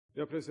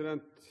Ja,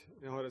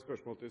 jeg har et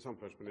spørsmål til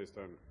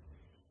samferdselsministeren.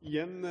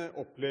 Igjen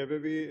opplever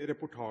vi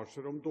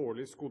reportasjer om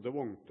dårlig skodde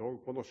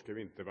vogntog på norske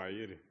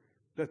vinterveier.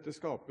 Dette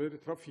skaper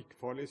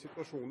trafikkfarlige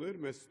situasjoner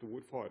med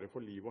stor fare for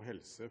liv og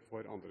helse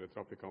for andre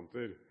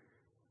trafikanter.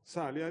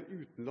 Særlig er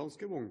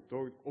utenlandske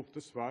vogntog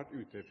ofte svært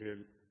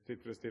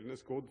utilfredsstillende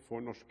skodd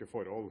for norske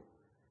forhold.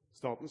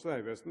 Statens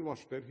vegvesen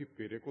varsler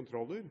hyppigere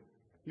kontroller.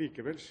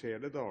 Likevel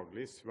skjer det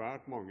daglig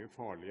svært mange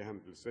farlige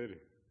hendelser.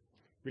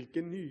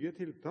 Hvilke nye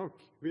tiltak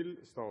vil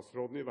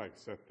statsråden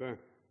iverksette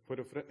for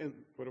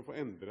å få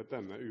endret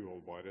denne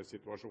uholdbare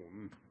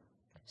situasjonen?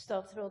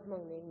 Statsråd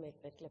Magnhild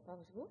Meltveit Kleppa,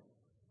 vær så god.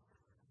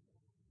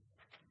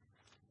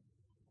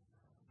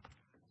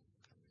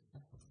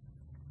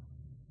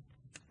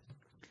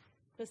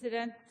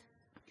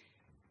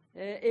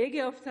 Jeg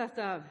er opptatt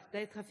av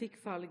de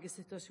trafikkfarlige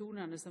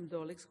situasjonene som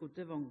dårlig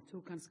skodde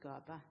vogntog kan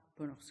skape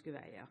på norske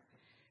veier.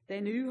 Det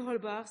er en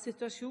uholdbar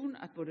situasjon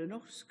at både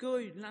norske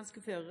og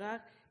utenlandske førere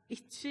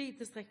ikke i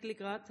tilstrekkelig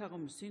grad tar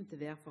omsyn til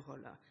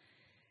værforholdene.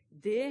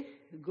 Det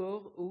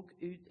går òg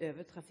ut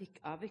over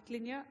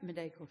trafikkavviklinga med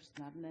de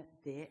kostnadene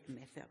det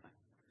medfører.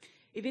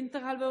 I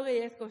vinterhalvåret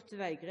er et godt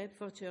veigrep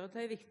for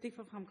kjøretøy viktig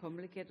for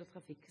framkommelighet og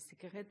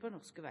trafikksikkerhet på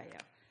norske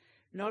veier.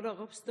 Når det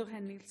oppstår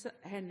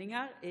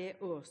hendinger, er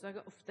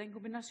årsaken ofte en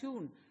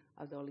kombinasjon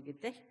av dårlige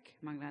dekk,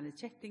 manglende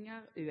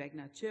kjettinger,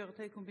 uegnede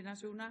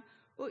kjøretøykombinasjoner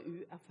og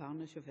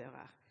uerfarne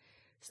sjåfører.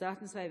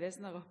 Statens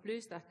vegvesen har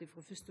opplyst at det fra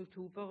 1.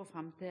 oktober og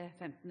fram til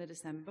 15.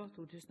 desember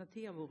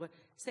 2010 har vært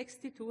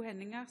 62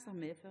 hendinger som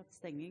har medført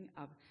stenging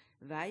av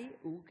vei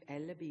og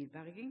eller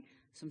bilberging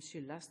som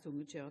skyldes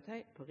tunge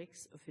kjøretøy på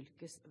riks- og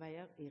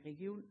fylkesveier i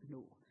region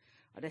nord.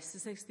 Av disse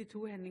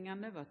 62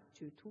 hendingene var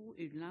 22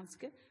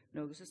 utenlandske,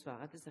 noe som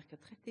svarer til ca.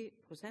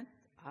 30%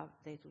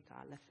 av de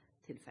totale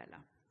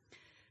tilfellene.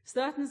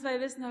 Statens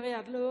vegvesen har i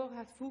alle år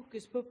hatt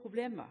fokus på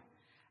problemer.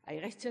 En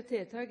rekke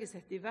tiltak er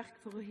satt i verk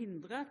for å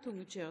hindre at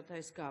tunge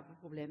kjøretøy skaper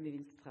problemer i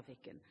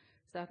vintertrafikken.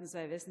 Statens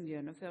vegvesen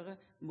gjennomfører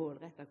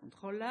målrettede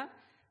kontroller.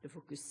 Det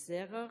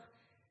fokuseres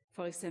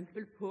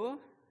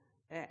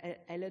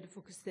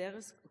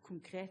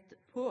konkret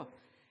på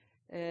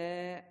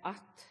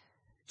at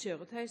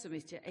kjøretøy som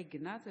ikke er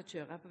egnet til å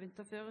kjøre på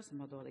vinterføre, som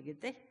har dårlige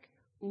dekk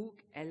og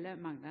eller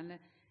manglende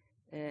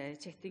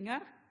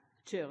kjettinger.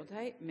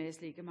 Kjøretøy med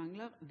slike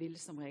mangler vil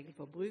som regel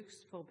få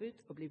bruksforbud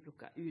og bli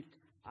plukket ut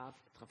av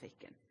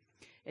trafikken.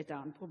 Et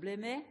annet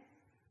problem er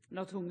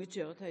når tunge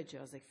kjøretøy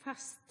kjører seg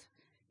fast.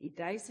 I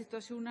de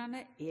situasjonene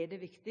er det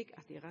viktig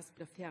at de raskt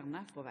blir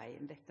fjernet fra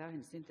veien. Dette av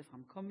hensyn til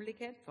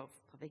framkommelighet for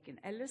trafikken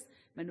ellers,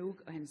 men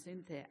òg av hensyn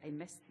til en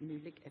mest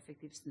mulig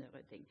effektiv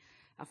snørydding.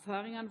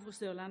 Erfaringene fra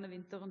Sørlandet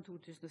vinteren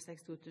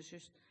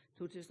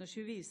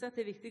 2006-2007 viser at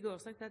det er viktig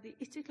årsak til at de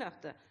ikke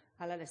klarte å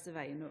holde disse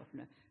veiene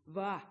åpne,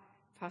 var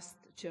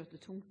fastkjørte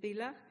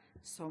tungbiler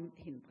som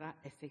hindret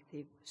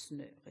effektiv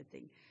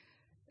snørydding.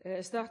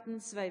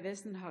 Statens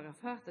vegvesen har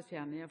erfart at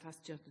fjerning av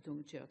fastkjørte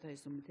tunge kjøretøy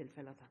som i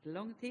tilfelle har tatt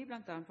lang tid,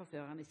 bl.a. for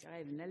føreren ikke har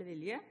evne eller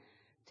vilje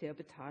til å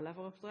betale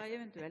for oppdraget,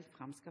 eventuelt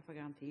framskaffe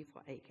garanti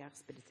fra eier,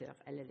 speditør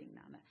eller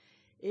lignende.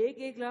 Jeg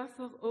er glad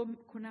for å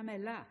kunne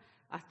melde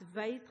at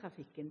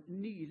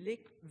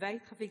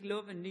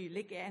veitrafikkloven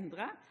nylig er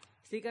endret,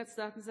 slik at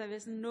Statens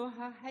vegvesen nå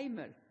har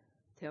hjemmel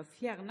til å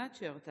fjerne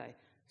kjøretøy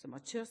som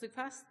har kjørt seg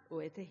fast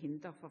og er til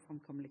hinder for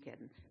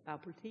framkommeligheten.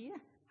 Bare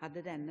politiet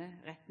hadde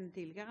denne retten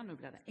tidligere. Nå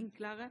blir det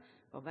enklere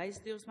for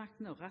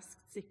veistyresmaktene å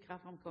raskt sikre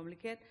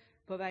framkommelighet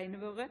på veiene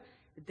våre.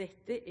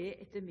 Dette er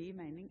etter min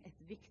mening et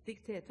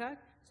viktig tiltak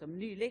som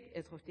nylig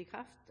er trådt i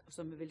kraft, og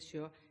som vi vil se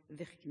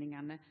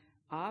virkningene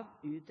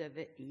av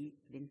utover i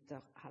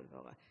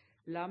vinterhalvåret.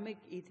 La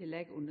meg i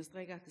tillegg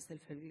understreke at det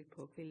selvfølgelig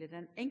påhviler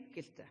den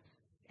enkelte,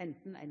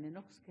 enten en er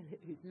norsk eller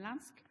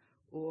utenlandsk,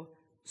 å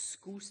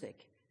sko seg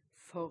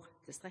for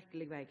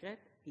tilstrekkelig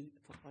veigrep i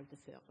forhold til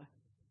føreforhold.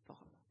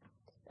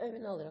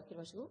 Øyvind, Halleraker,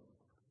 vær så god.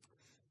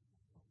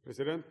 Jeg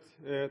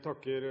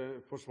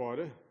takker for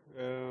svaret.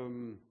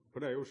 For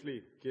det er jo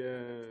slik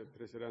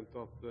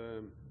at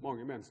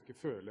mange mennesker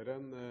føler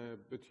en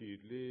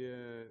betydelig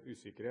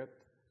usikkerhet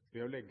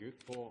ved å legge ut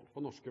på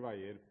norske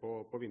veier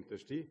på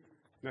vinterstid,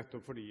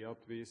 nettopp fordi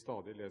at vi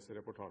stadig leser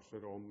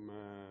reportasjer om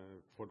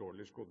for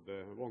dårlig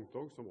skodde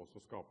vogntog, som også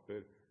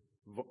skaper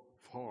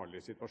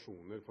farlige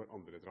situasjoner for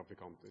andre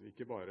trafikanter.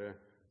 Ikke bare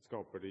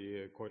skaper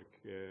de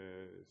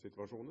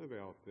korksituasjoner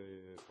ved at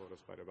de står og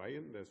sperrer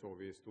veien. Det så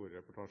vi i store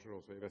reportasjer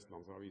også i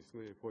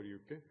Vestlandsavisene i forrige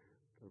uke.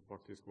 Det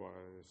faktisk var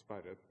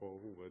sperret på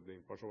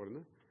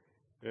hovedinnfartsårene.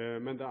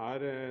 Men det er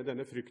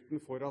denne frykten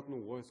for at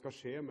noe skal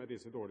skje med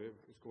disse dårlig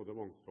skodde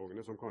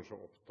vogntogene som kanskje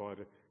opptar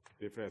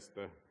de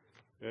fleste.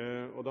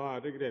 Og da er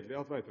det gledelig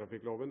at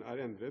veitrafikkloven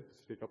er endret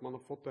slik at man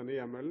har fått denne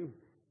hjemmelen.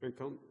 Men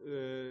kan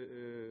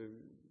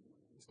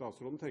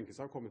statsråden tenke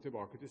seg å komme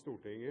tilbake til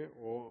Stortinget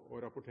og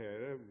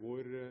rapportere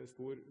hvor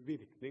stor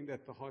virkning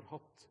dette har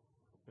hatt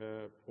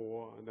på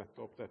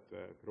nettopp dette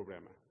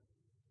problemet?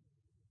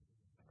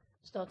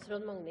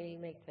 Statsråd Magnhild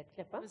Meltveit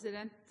Kleppa.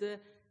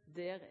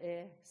 Der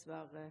er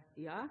svaret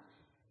ja.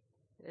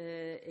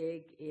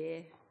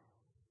 Jeg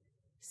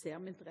ser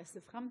med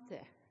interesse fram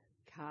til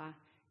hva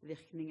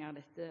virkninger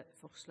dette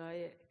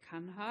forslaget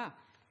kan ha.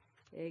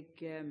 Jeg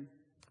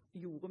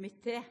gjorde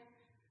mitt til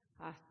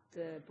at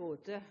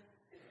både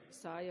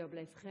saken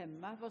ble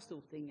fremmet for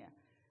Stortinget.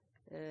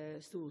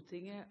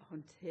 Stortinget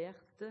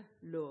håndterte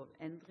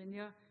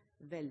lovendringen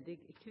veldig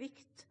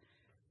kvikt,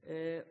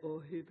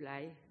 og hun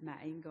ble med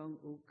en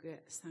gang også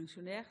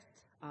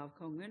sanksjonert av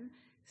kongen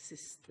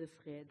siste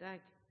fredag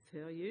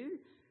før jul.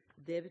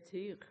 Det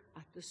betyr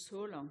at det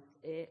så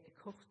langt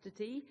kort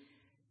tid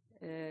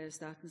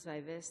Statens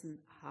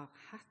vegvesen har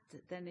hatt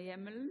denne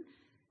hjemmelen.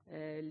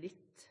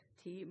 Litt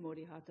tid må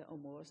de ha til å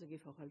områ seg i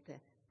forhold til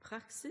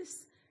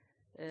praksis.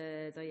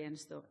 Det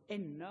gjenstår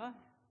ennå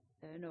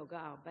noe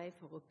arbeid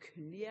for å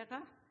kunngjøre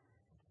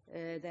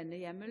denne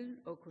hjemmelen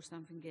og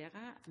hvordan den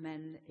fungerer,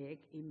 men jeg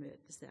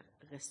imøteser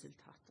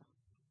resultater.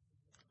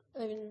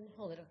 Øyvind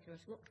Halleraker,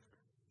 vær så god.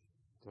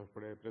 Takk for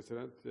det,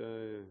 president.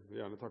 Jeg vil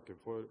gjerne takke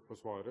for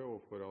svaret og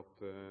for at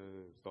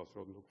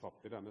statsråden tok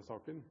fatt i denne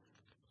saken,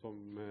 som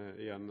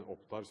igjen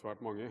opptar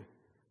svært mange.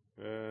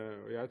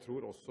 Jeg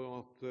tror også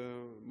at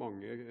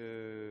mange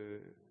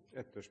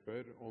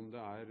etterspør om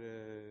det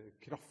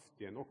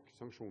kraftige nok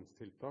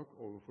sanksjonstiltak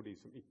overfor de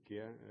som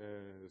ikke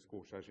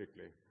skor seg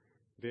skikkelig.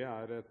 Det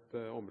et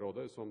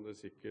område som det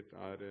sikkert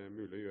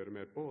mulig å gjøre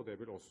mer på, og det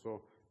vil også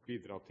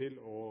bidra til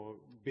å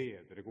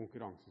bedre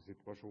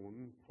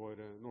konkurransesituasjonen for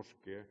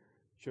norske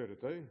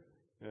kjøretøy,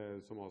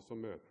 som altså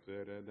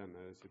møter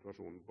denne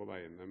situasjonen på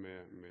veiene med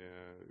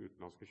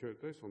utenlandske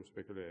kjøretøy som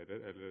spekulerer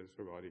eller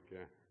sågar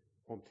ikke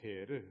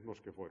håndterer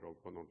norske forhold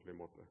på en ordentlig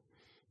måte.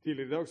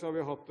 Tidligere i dag så har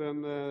vi hatt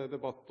en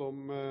debatt om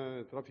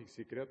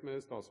trafikksikkerhet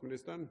med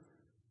statsministeren.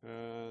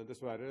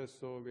 Dessverre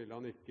så ville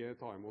han ikke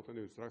ta imot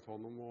en utstrakt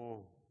hånd om å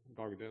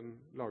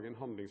lage en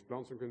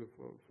handlingsplan som kunne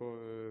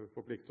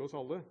forplikte oss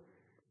alle.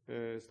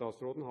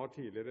 Statsråden har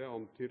tidligere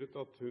antydet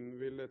at hun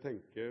ville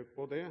tenke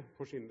på det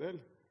for sin del.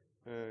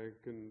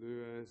 Kunne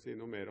du si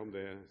noe mer om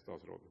det,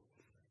 statsråden?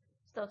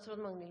 Statsråd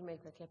Magnhild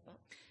Meltveit Kleppa.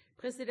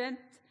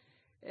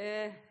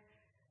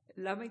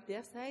 La meg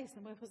der si,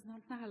 som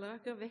representanten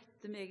Halleraker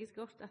vet meget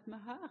godt, at vi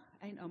har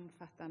en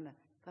omfattende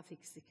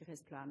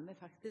trafikksikkerhetsplan med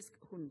faktisk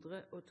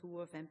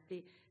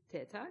 152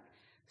 tiltak.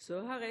 Så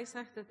har jeg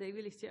sagt at jeg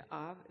vil ikke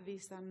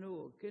avvise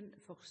noen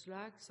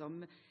forslag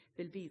som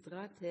vil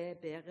bidra til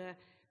bedre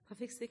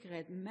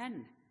trafikksikkerhet.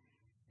 Men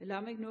la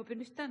meg nå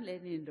benytte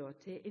anledningen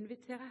til å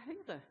invitere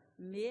Høyre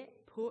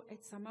med på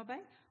et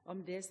samarbeid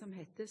om det som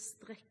heter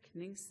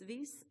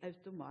strekningsvis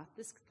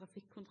automatisk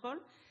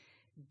trafikkontroll.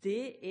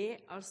 Det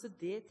altså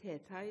det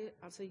tiltaket,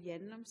 altså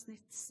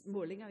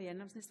måling av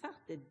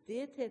gjennomsnittsfart,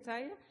 det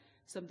tiltaket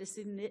som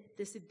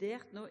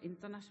desidert nå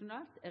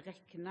internasjonalt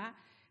regnet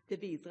til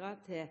bidra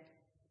til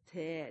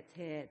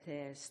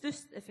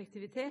størst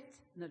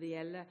effektivitet når det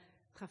gjelder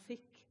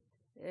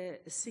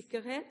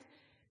trafikksikkerhet.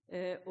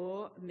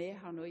 Og vi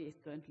har nå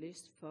gitt grønt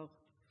lys for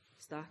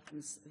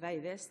Statens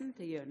vegvesen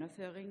til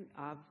gjennomføring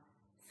av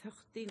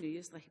 40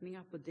 nye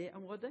strekninger på det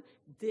området.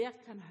 Der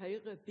kan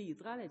Høyre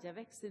bidra, legge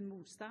vekk sin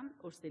motstand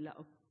og stille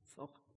opp for